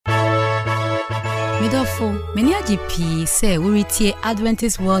Midofo, many a GP say we retie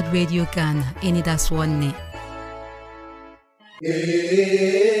Adventist World Radio Ghana, any that's one ne.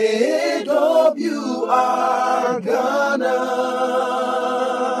 AWR Ghana.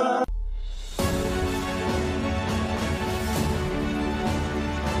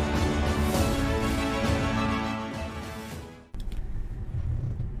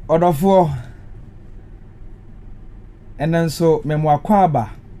 Odofo enenso memwakwa aba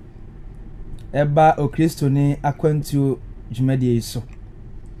eba okristoni akwantu dwumadie iso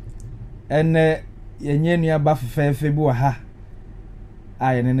ene yenye nuaba fefefe bi wa ha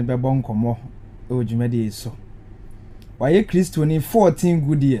ayene ne bebo nkomo o dwumadie iso waye kristoni 14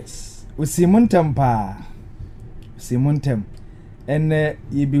 good years osimuntem ene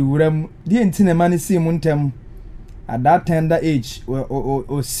yibiwuram die ntine mane simuntem at that tender age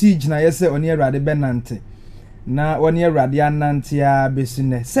o siege na yese oni awrade benante na oni awrade anante ya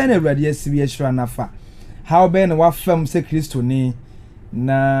besine sene awrade asibi ahira nafa how be na wafam se Kristo ni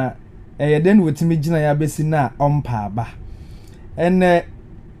na eyeden wotimi gina ya besina ompa aba ene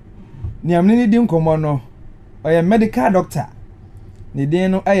niamne ni di nkomo no oye medical doctor ni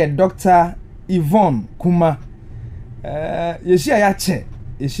din no eye Dr. Yvonne Kuma yeshi ya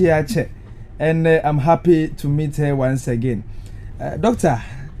che and I'm happy to meet her once again. Doctor,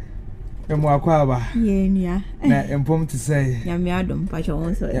 Emwakwaba. Yeah. Na empom to say. Yamiadum, Pacho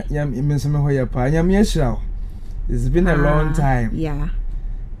also. Yam Imensome Pa. Yamieshao. It's been a long time. Yeah.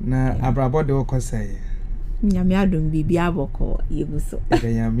 Na abrabɔ de woko say. Yamiadum bibia boko Ebuso.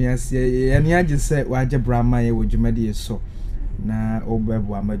 Yamias yani age say waje brama ye wo dwumade so. Na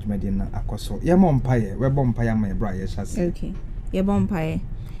obebu amadwumade na akoso. Yamom paye, we bom paye ma bra ye hyase. Okay. Ye bom paye.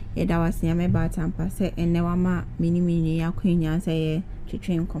 Yeda wasia me ba tampa se enne wama mini yakwanya se ye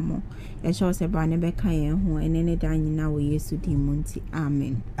twetwe nkomo ye sho se bra ne be kan ye ho enne ne dan nyina wo Yesu din mu nti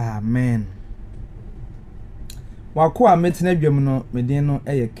amen wako a metina dwam no medin no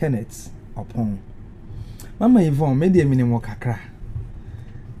eye Kenneth Opon mama Yvonne medie mini mo kakra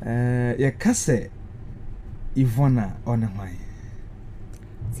ye kase Yvonne on hwan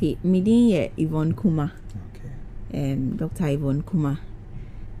ti medin ye Yvonne Kuma okay Dr. Yvonne Kuma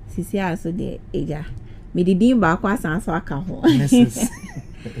sisi aso de eja medidin ba kwa sanso aka ho Mrs.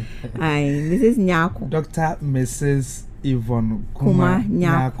 Mrs. Nyako Dr. Mrs. Yvonne Kuma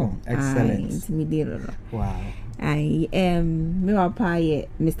Nyako excellent wow me papa ye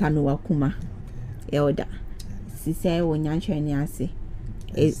Mr. Noah Kuma elder sisi wo nyanchwe ni ase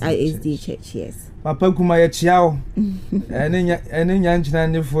SD church yes papa Kuma ye chiao ene nyanchina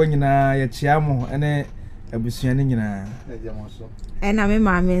ne fo nyina ye chiamo ene Ebusua ni nyina ena me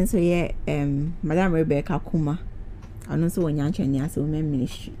maame nso ye Madam Rebecca Kuma ono so wonyanchwe ni ase women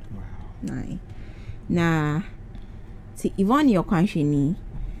ministry wow na ti Yvonne yo kwanhweni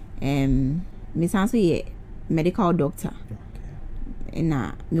me sanso ye medical doctor okay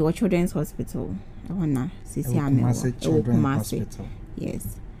na me wo children's hospital ona sisi ame hospital yes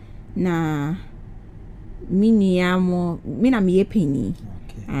na mina me ye penny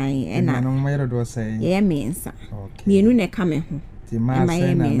ena no mayro do say ye mensa mienu ne ka me ho ti ma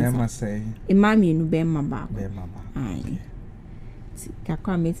say na mema say ima mienu be ma ba ai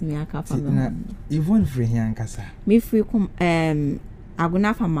kakwa metimi aka fa me Yvonne free here nkasa me free kum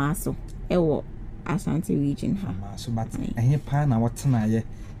aguna fa maso ewo Asante region ha so but ehe pa na wotena ye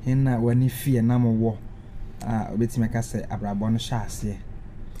hinna wani fie na mo wo obetimi ka say abrabɔ no hya ase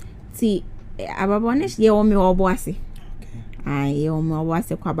ti abrabɔ no ye wo me obo ase ai o mo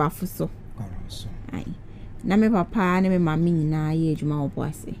wase kwa bafuso ai na me papa na me mama nyina ye adwuma obo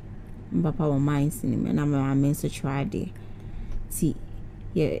ase me papa wo mines ni me na me mama nso twade ti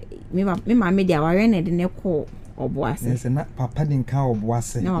ye me mama dia ware na de ne ko obo ase yes na papa din ka obo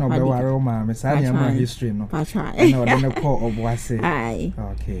ase na be ware o mama sa na ma history no na o de ne ko obo ase ai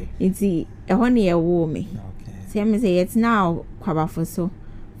okay iti e ho ne ye wo me okay see me say it's now kwa bafuso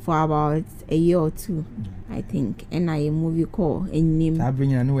for about a year or two I think and I movie call enim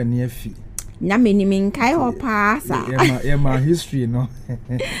tabrinya no wani afi na menim kai ho paasa ma history no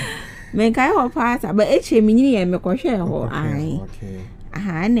men kai ho paasa but eche minyini ye mekɔhwɛ ho ai okay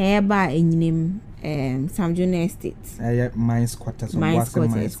aha na e ba enyim Samjuna Estate mines quarters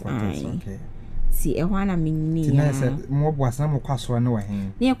okay si e ho na minyini ya ti na se mo boasa mo kwaso na wa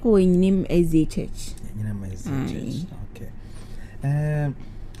hen ne ko enyim eze church enyim eze church okay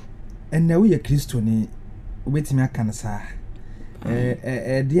and now we Kristo ni obetimi aka na saa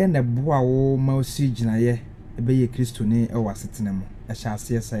de na bo a wo ma osi gina ye ebe ye Kristo ni e wa Asetena Mu e hya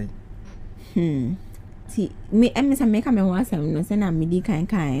ase sai ti me emisa me ka me ho asem no se na medi kan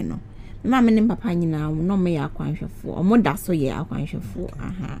no me ma me ne papa nyina no me ya akwanhwefo o mo da so ye akwanhwefo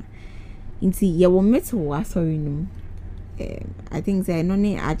aha Inti ye wo meto asori num. I think say no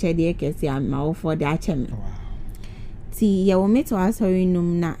ne ache de kesi ama for the ache me. Ti ye wo meto asori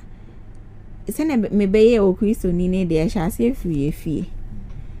num na se na me beye o Kristo ni ne de sha se fie.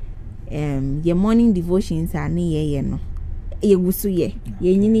 Ye morning devotions are ne ye no. Ye gusu ye.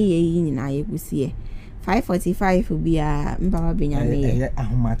 Ye nyini ye nyina ye gusu ye. 5:45 will be a mpapa benya me.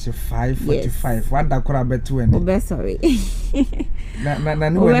 Ahomache 5:45. What da kora betu ene. Obe sorry. Na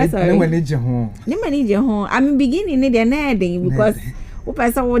ne wani je ho. Ne mani je ho. I'm beginning ne de na edin because o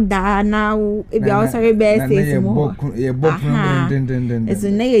pesa wo da na e bia o sorry be say mo. Ye boku den.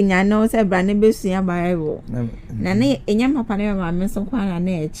 Eso na ye nya no se bra ne besua Bible. Na ne enya papa ne ma me so kwa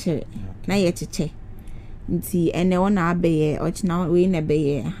na e kire. Na ye cheche. Nti ene wona abeye o china we na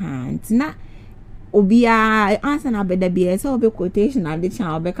beye nti na obia answer na beda bia so obe quotation ade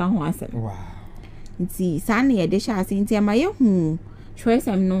cha obeka ho asem. Wow. Nti sane ye de sha ase nti ama ye hu choice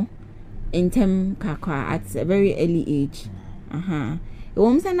no intem kakwa at a very early age.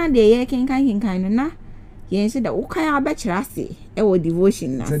 Say na de ye kenkan no na ye nse da ukaya abekira ase e wo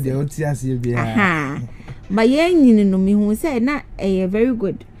devotion na. So de oti ase bia. But ye nyini no mi hu say na e very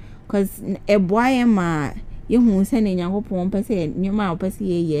good cause e boy ma ye hu say na Nyankopon pese nyoma opese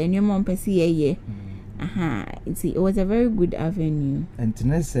ye nyoma opese ye. It was a very good avenue. And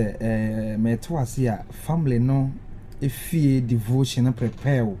tenese me to ase a family no efie devotion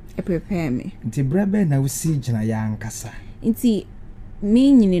prepare me. Nti brebe na usi gina ya nkasa. Nti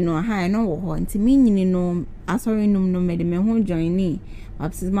me nyini no no wo ho. Nti me nyini no asori num no me de me ho join ni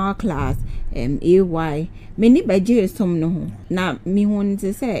baptismal class AY me ni beje som no ho. Na me ho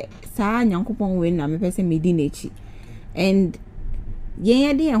nti se saa Nyankopon we na me pese me di nechi. And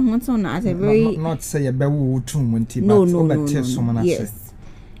yeah, they are as a very not say a bewu tum nti no. Yes.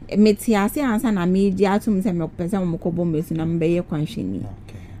 Metiase ansa na media tum se me pese mo kobo mesu na mbeye kwanhwani.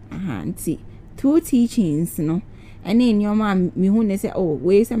 Nti two teachings no ene nyoma me hu ne say oh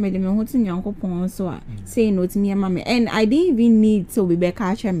we say me de me hu to Nyankopon so a say no to me mama and I didn't even need to be back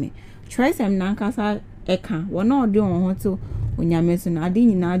catch me. Try some nankasa eka wo na ode won ho to onyame so na ade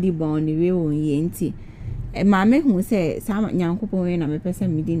nyina ade bon ne we won ye nti mama hu say sa Nyankopon we na me pese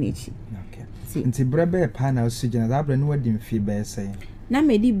me di nechi. Okay. Nti brebe pa na osigina da bra ne wadi mfi be say. Na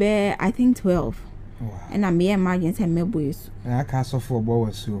me di be I think 12. Wow. And I me imagine say me boys. Na ka so for bo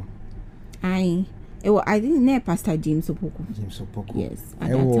wasu. I didn't know Pastor James Opoko. Yes, at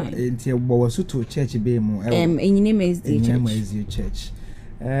that time. Nti bo wasu to church be mu. Enyinema SD Church.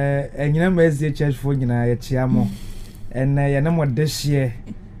 Enyinema SD Church for nyina ya chiamo. Ye na mo this year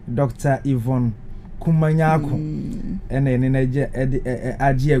Dr. Yvonne Kumanyako ene na je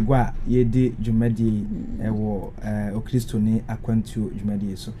agie egwa ye di dwumadi ewo okristo ni akwantu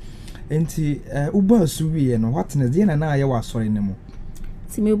dwumadi so enti ubo asu wiye no what na dey na aye wasori ne mo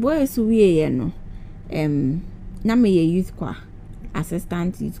ti me boy asu wiye no na me ye youth choir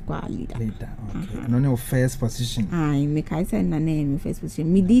assistant youth choir leader. Okay. No ne first position. Me kai say na me first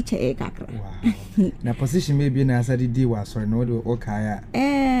position me di che kakra. Wow. Na position maybe na asa di wasori no do okaya.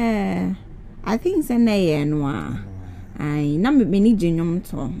 I think say na ye no a na me ni genyom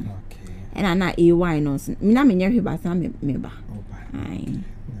to. Okay. And na AY no me na me nya hwe ba sa me ba. Okay.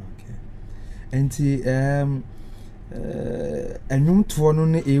 Enti enyum to no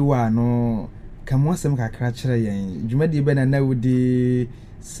ne AY no kamwasem kakra kire yen dwumadi be na wudi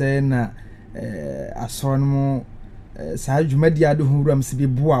se na asoro no saa dwumadi ade huram se bi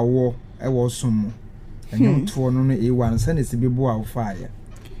boa wo e wo som enyum to no AY se na se bi boa wo fa ya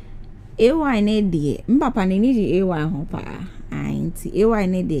AY ne de mpapa ne ni di AY ho pa nti AY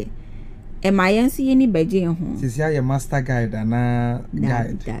ne de e ma yen so ye ni beje ho sisi aye master guide ana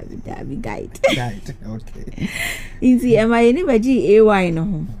guide okay nti e ma ye ni beje AY no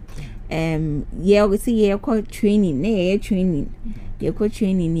ho ye see ye ko training ye training ye ko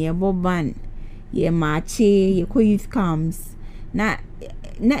training ye boban ye machi ye ko youth camps na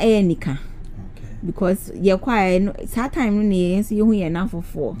enika because ye kwa that time no ye so ye hu ye na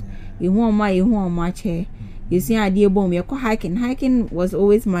for you hu ma che you see ade bom ye ko hiking was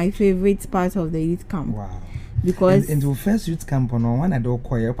always my favorite part of the youth camp. Wow. Because in the first youth camp no one ado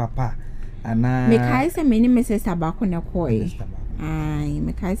koye papa ana me kai se many Mrs. Tabako na koye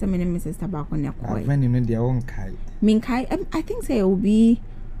me kai se many Mrs. Tabako na koye when you dey on kai me kai I think say it will be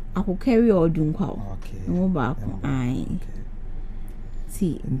akokari or dunkwa okay no ba ko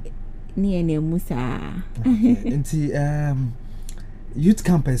see ni ene musa nti youth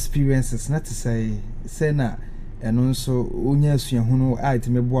camp experiences not to say na eno so onya asuahu no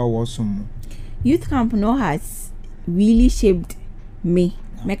itmeboa wo som youth camp no has really shaped me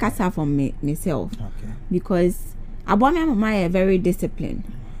make us for myself because abome mama is very disciplined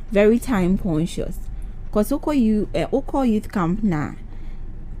very time conscious. Cause oko youth camp na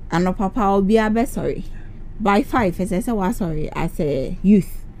ano papa obi abe sorry. By 5 as I say sorry as a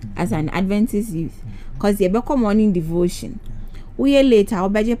youth, as an Adventist youth. Cause you become morning devotion. We later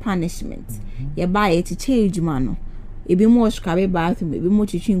obey punishment. You buy it to change mano. E be more scrabby bathroom, e be more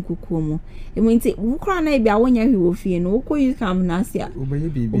chichin kukumo. E mean say who cry na be a when you will feel no ko youth camp na sia.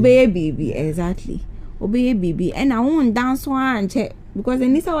 Obey baby exactly. Obey baby and I won't dance one and check because the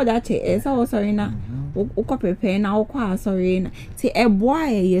nisa all that check is all sorry na uko prepare na uko sorry na say a boy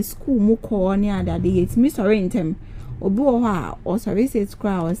ye school mu ko ni ada de it me sorry intem obi wo ha or sorry say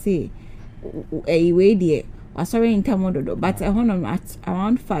scra or say a way there or sorry intem ododo but at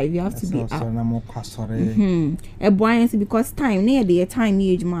around 5 you have to be up a boy because time near the time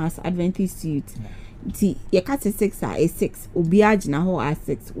age mass Adventist youth ti ye cat 6 a 6 obi agina ho a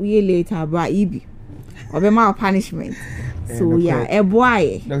 6 we later bra ibi obe ma punishment. So yeah, a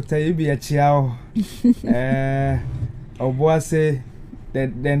boy. Dr. Ibi a chiao. Oboase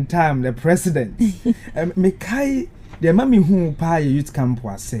the time the president. Me kai the mami who pa youth camp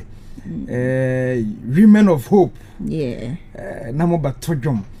was say. Women of hope. Yeah. Namo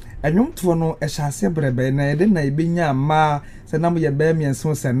batojom. Anyom to no e hyase brebe na de na ebenya ma se namo ye be mi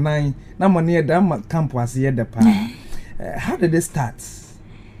enso se nan na mo ne da camp was ye de pa. How did it start?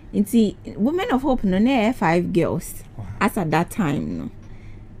 Inti Women of Hope no na 5 girls. As at that time no.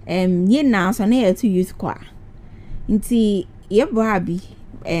 Ye now so na 2 youth choir. Inti ye brabi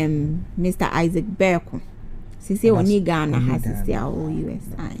Mr. Isaac Berko. Sisi oni Ghana has sisi a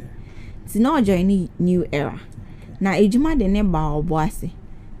USI. Ti na join new era. Na ejuma de ne ba oboase.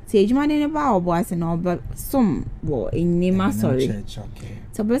 Ti ejuma de ne ba oboase na oba some wo enima sorry.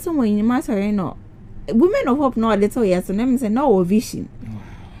 So person wo enima sorry no. Women of Hope no little yes so them say no vision.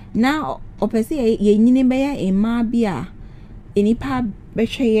 Now opese ye nyine be ya ema bia enipa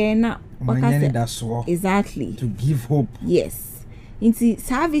behwe na wakase exactly to give hope. Yes. Inti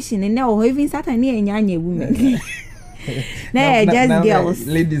salvation and now even Satan near nyanya women. Nah, just girls.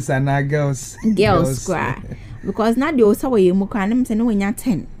 Ladies and girls. Girls cry. Because now they also we mu kan them say no when you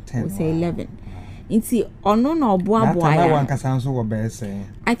 10 or say 11. Inti ono no boa boa. That one kasan so be say.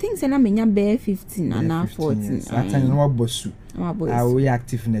 I think say na menya be 15 and now 14. That time no bosu. Are we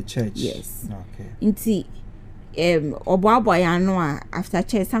active in the church? Yes. Okay. Inti oboa boy no after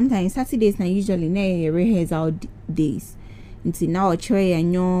church sometimes Saturdays na usually na rehearsal days. Inti now try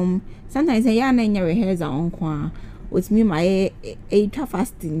anyom sometimes ya na nya rehearsal onko with me my a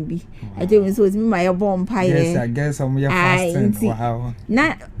fasting be. I do so with me my bomb pie. Yes, I guess I'm fasting. Wow.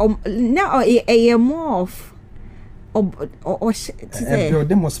 Now a more of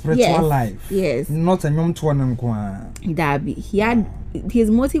them was spiritual life. Yes. Not a nyom to one nko. That be. He had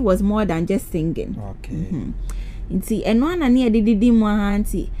his motive was more than just singing. Okay. Inti eno na ne edidi mu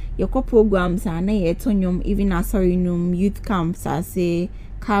anti yeko programs na ye tonyom even asori num youth camps as a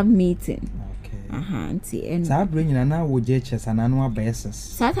cab meeting. Auntie and so bring in na wo JHS and annual basis.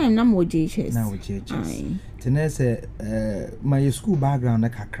 So time na mo JHS. Na wo JHS. Tene say my school background na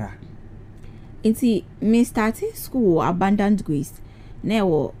kakra. Inti me started school Abundant Grace. Na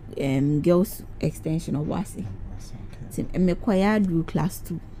wo girls extension of Wasi. Okay. Me kwaya do class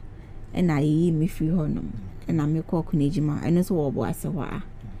 2. And I me free honum. And I me call Kunejima. And also wo Wasi wa.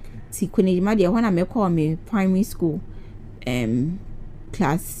 Ti Kunejima dey when I me call me primary school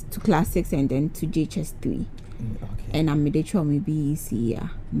class 6 and then to JHS 3. Okay. And I made a show me BEC yeah.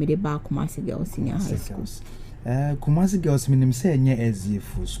 Made a back Kumasi Girls Senior High School. Kumasi Girls minim say nye easy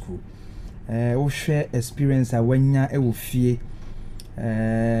for school. We share experience when ya e wo fie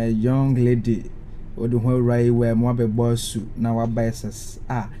young lady odo ho rai we mo be boss na wa biases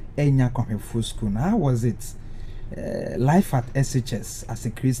enya kwa school. Now how was it life at SHS as a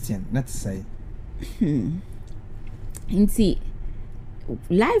Christian, let's say? Inti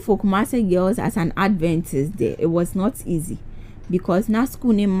life for Kumasi Girls as an Adventist day, it was not easy because na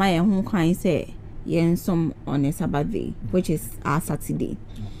school name my home kind say yen some on a Sabbath day, which is our Saturday.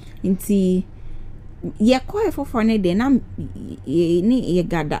 Inti ye kwa for ne day na ni ye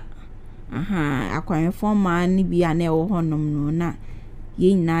gada akwa form man ni bia na wo honom no na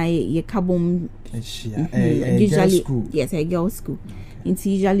ye na ye kabom usually school. Yes, a girls school.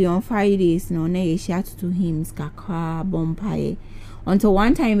 Inti usually on Fridays no na ye share to hymns kakra bompaye. Until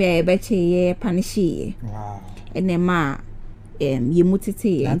one time we beche ye panishi. Wow. And then ma ye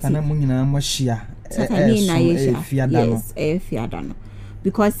mutete and na munyina mashia. Yes, fiadano.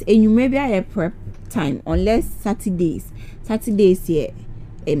 Because you maybe a prep time unless Saturdays ye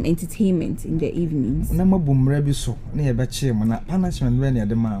entertainment in the evenings. Na mabumre bi so na ye beche mo na punishment we na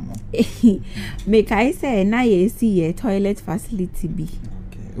de mama. Make I say na ye see ye toilet facility be.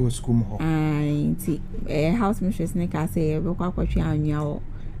 it was school ho house mistress ne ka say be kwa kwatwe anwa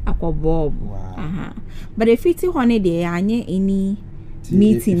akobob but if it honey dey anye any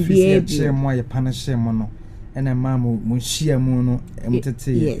meeting be share more ye punish mo no and a mama mo share mo no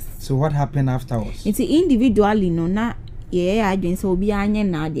yes. So what happened afterwards? It's individually no na yeah I didn't so be anye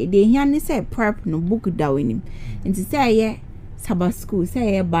na they hear ni say prep no book da wenim nti say yeah Sabbath school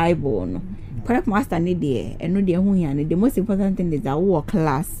say yeah Bible no prep master ni there and no dey hu yan the most important thing is that we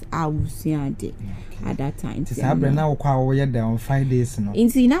class awusua de at that time it's happen now kwa wo ye there on 5 days no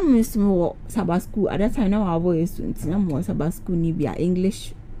nti na mo Sabbath school at that time na wa boys nti na mo Sabbath school ni bia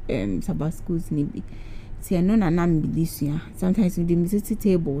English Sabbath schools ni bi ti no na na mbidisua sometimes we dey sit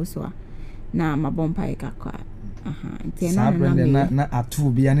table so na mabompa ikakwa nti na atu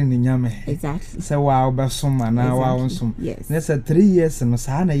bia ne nyame exactly say wa obesom na wa onsom na say 3 years no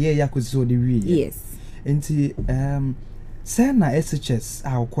sa na ye yakozo de wi yes nti say na SHS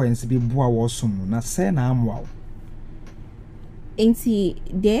a coins bi boa wo som na say na amwa nti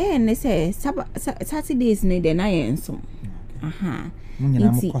de ne say Saturdays ne de na ye nsom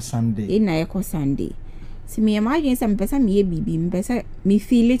munyina mo ko Sunday na ye ko Sunday si me imagine some person me bibi me me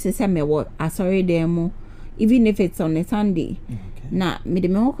feel it say me what sorry dem even if it's on a Sunday na me de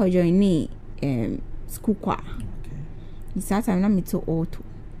me ko join ni school kwa it's that time na me to auto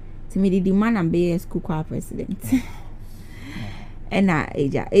si me the man and be school kwa president and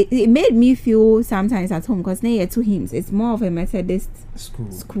it made me feel sometimes at home because near to hymns it's more of a Methodist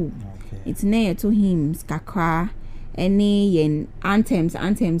school. It's near to hymns kakra any yen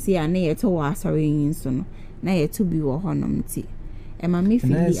anthems here near to wa sorry so no na ye to be wo honom ti e ma me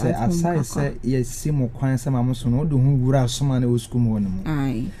feel at home aside say ye simo kwan say ma so no do hu wura asoma na school mo no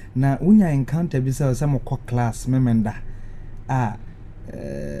ai na unya encounter bi say mo ko class memenda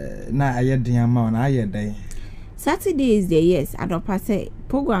na ayedin ama na ayedai Saturdays there yes adopa say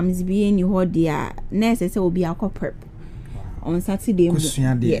programs be any ho dia nurse say obi akọ prep on Saturday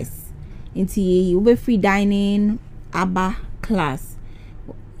yes nti we be free dining aba class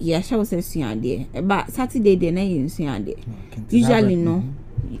yeah show say suande but Saturday dey na yin suande usually no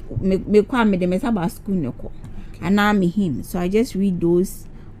me kwa me dey metaba school no ko ana me him so I just read those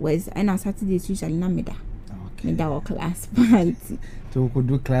words and on Saturdays usually na me da class party to could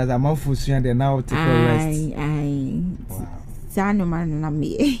do class am for suande now take a rest no man na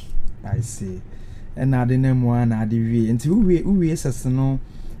me I see and na de na mu na de wie nti we SS no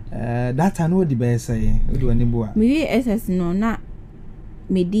that I know the best say we do any boa me SS no na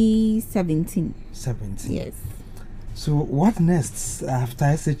me di 17 yes so what next after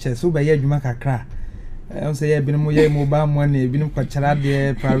SHS so be adwuma kakra say ye binom ye mobile money binom kwachara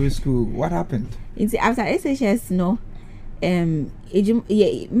de private school what happened it's after SHS no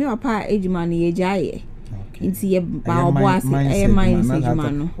me papa ejuma no ye jaye nti ye ba oboase mine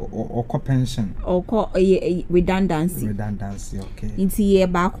ejuma no or pension or redundancy okay nti ye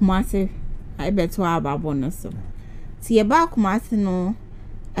ba kumase I beto abrabɔ no so ti ye ba kumase no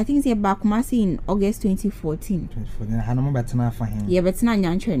I think ye ba kumase in August 2014 hana mo betena afa hen ye betena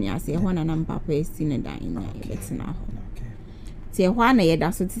nyantwe ni ase ho na nam papa esi ne dan na ye betena ho ti ye ho na ye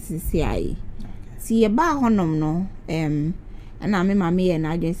da so titisi ai ti ye ba honom no na me mama ye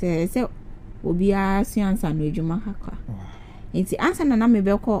na adwe se obi a suansa no edwuma kakwa nti ansa na me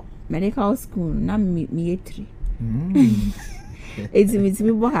beko medical school na me yetri eti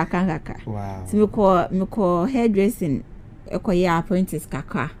me bo kaka wow ti me ko hairdressing ekoye apprentice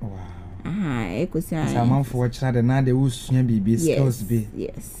kakwa ekosia someone for chira de na de usua bibi skills be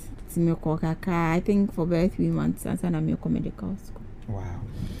yes ti me ko kaka I think for about 3 months ansa na me ko medical school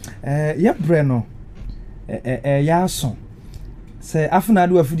wow ye bre no ya so say afuna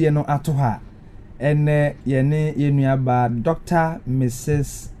do afudie no ato ha ene ye ne yenuaba Dr.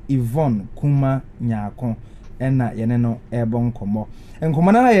 Mrs. Yvonne Kuma Nyako ena ye ne no ebon komo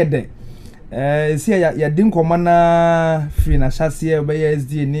enkomo na ye de si ya din komo na free na hyase e be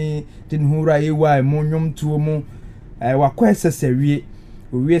SD ni din hura ewa mu nwom tuo mu wakọ esese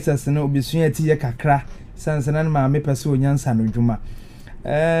wie sese no obesua ti ye kakra sansana na ma me pese onyansa no dwuma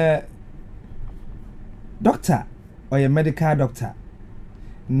doctor or a medical doctor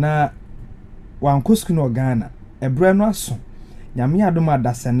na wankosku no Ghana ebre no aso nyame adoma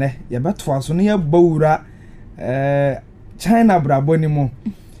dasene ye beto aso no ye bawura China brabo ni mo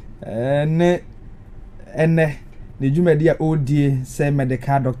ne ene ne dwumadi a odie say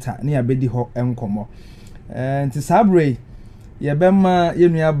medical doctor ne abedi ho enkomo nti sabre ye bema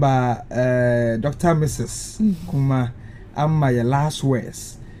yenua ba Dr. Mrs. Kuma amma ye last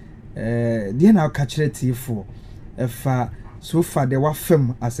words dia na ka kire tifo efa so far de wa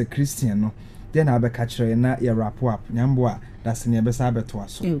fam as a Christian no dia na be ka kire na ye wrap up nyambo a that's near Besabe to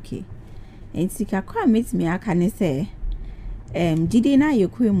us. Okay. And Sikakwa meets me, I can say, Jide na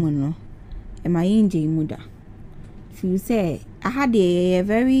Yokuemuno, and my injury muda. You say, I had a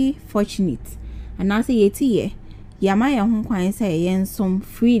very fortunate, and I say, ye, Yamaya home quine say, yen some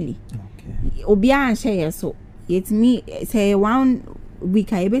freely. Okay. Obia and share so, yet me say 1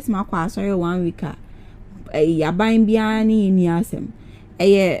 week, I bet my qua, sorry, 1 week. Yabain biani in Yasem.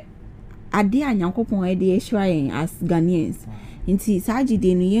 Ade anyankopon ade ehwira as Ghanaians nti saji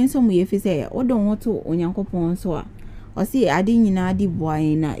de no yen so mu ye fi say odon woto onyankopon so a o say ade nyina ade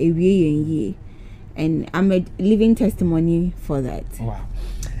boy na ewie yen ye and I'm a living testimony for that. Wow.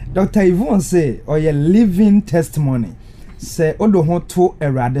 Dr. Yvonne say or your living testimony say odon woto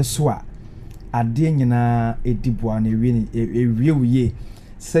erade so a ade nyina edi boy na ewie ye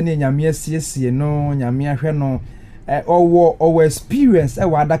sene nyame asiesie no nyame ahwe no or experience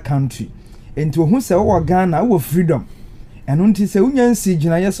other country into who say o Ghana o freedom and unti say unyansi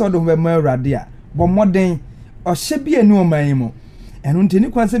gina yeso do be marade a bo modern o hye bia ni o man mu and unti ni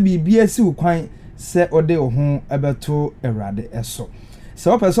kwan say bibia si ukwan say ode o ho ebeto erade eso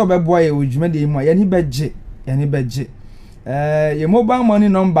so person be boy e odwuma de mu ye ni beje your mobile money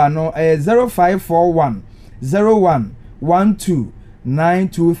number no 0541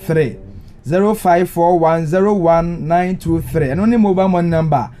 0112 0541011923 and only mobile money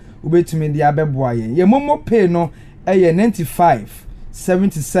number ubetumi dia abeboa yen ye momo pay no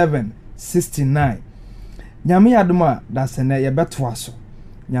 957769 nyame adoma da sene ye betoa so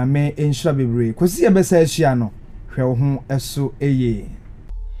nyame enhira bebre kosi ye besa ahia no hwe wo ho eso eye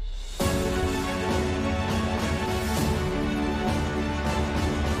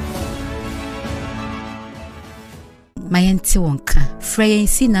Mayanti wonka.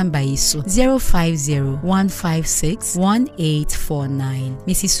 Freyancy number is 050-156-1849.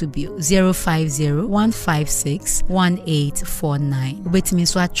 Mrs. Subio 050-156-1849. Ubetimi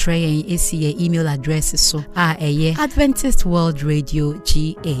so atreyen esi email address so Adventist World Radio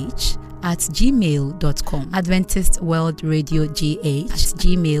GH @gmail.com. Adventist World Radio GH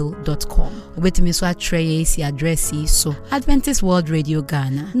 @gmail.com. Ubetimi so atreyen esi address so Adventist World Radio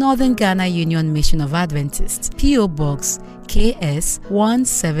Ghana, Northern Ghana Union Mission of Adventists, PO Box KS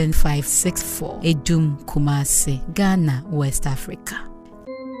 17564, Edum, Kumasi, Ghana, West Africa.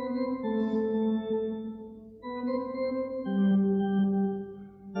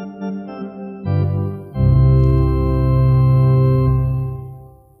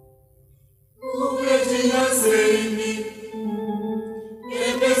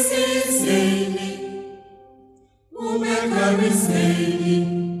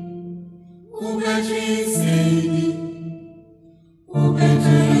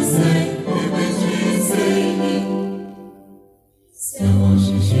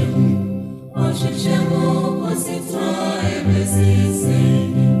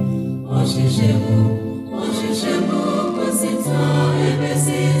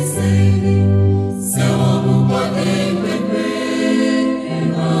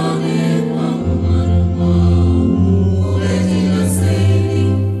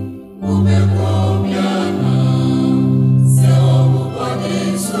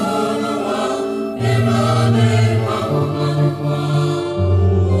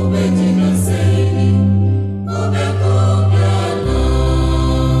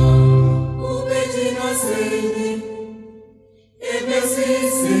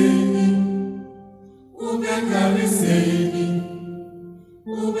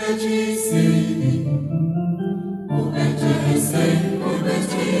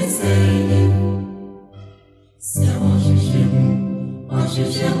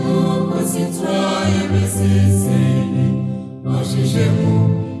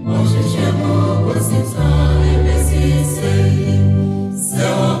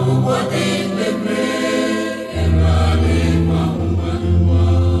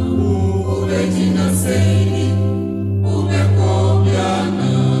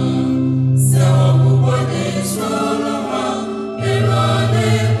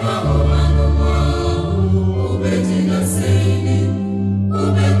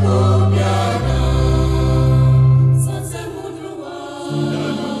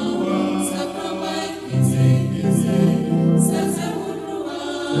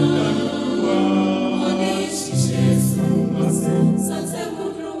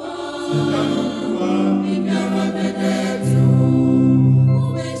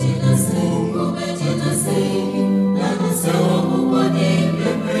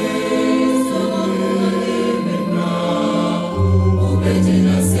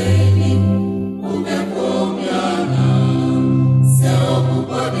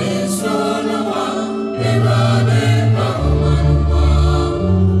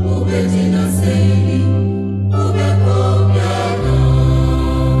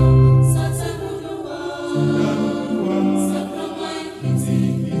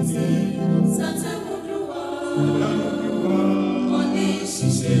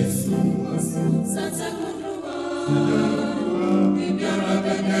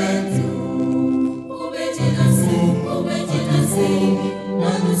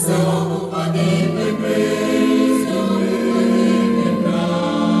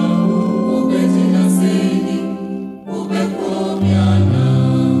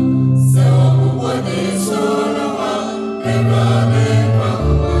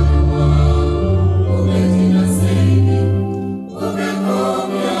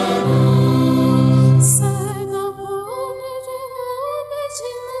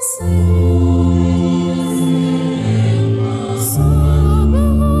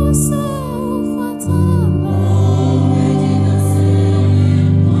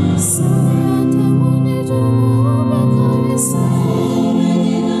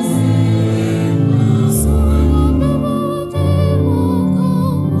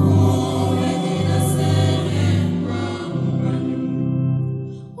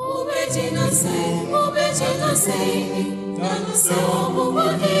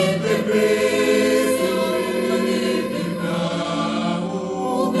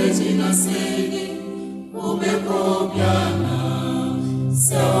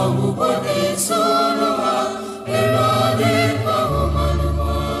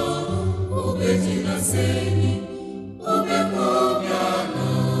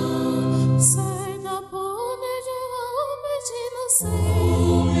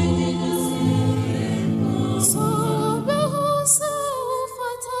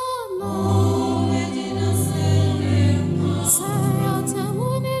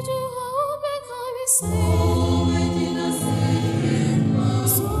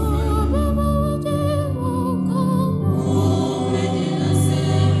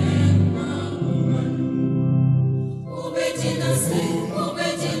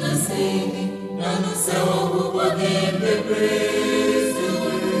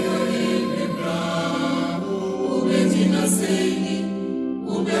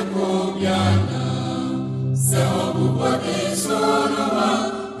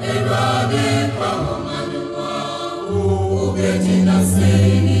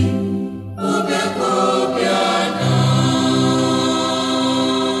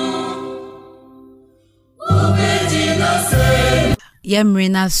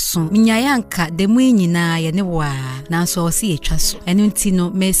 Yemrina so minyayanka demu nyina ye ne wa nanso o se yetwa so enu nti no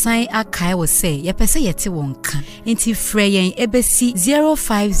mesan akai wo se ye pese yete wonka nti frɛ yen ebesi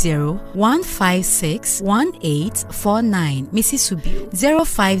 050-156-1849 Missy Subio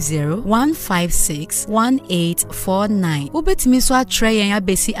 050-156-1849 ubetimi so atre yen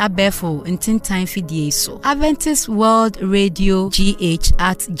abesi abefo ntintan fidie so Adventist World Radio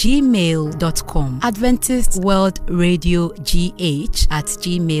GH@gmail.com Adventist World Radio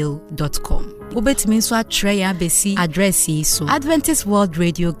GH@gmail.com Ubetimi so atre yen abesi address so Adventist World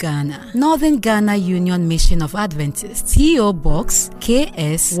Radio Ghana Northern Ghana Union Mission of Adventists PO Box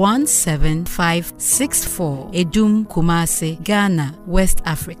KS 17564 Edum Kumase Ghana West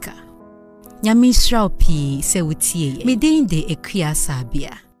Africa Nyamisra opi se wutie medinde ekwia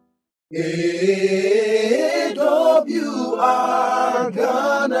sabia AWR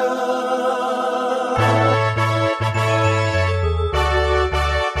Ghana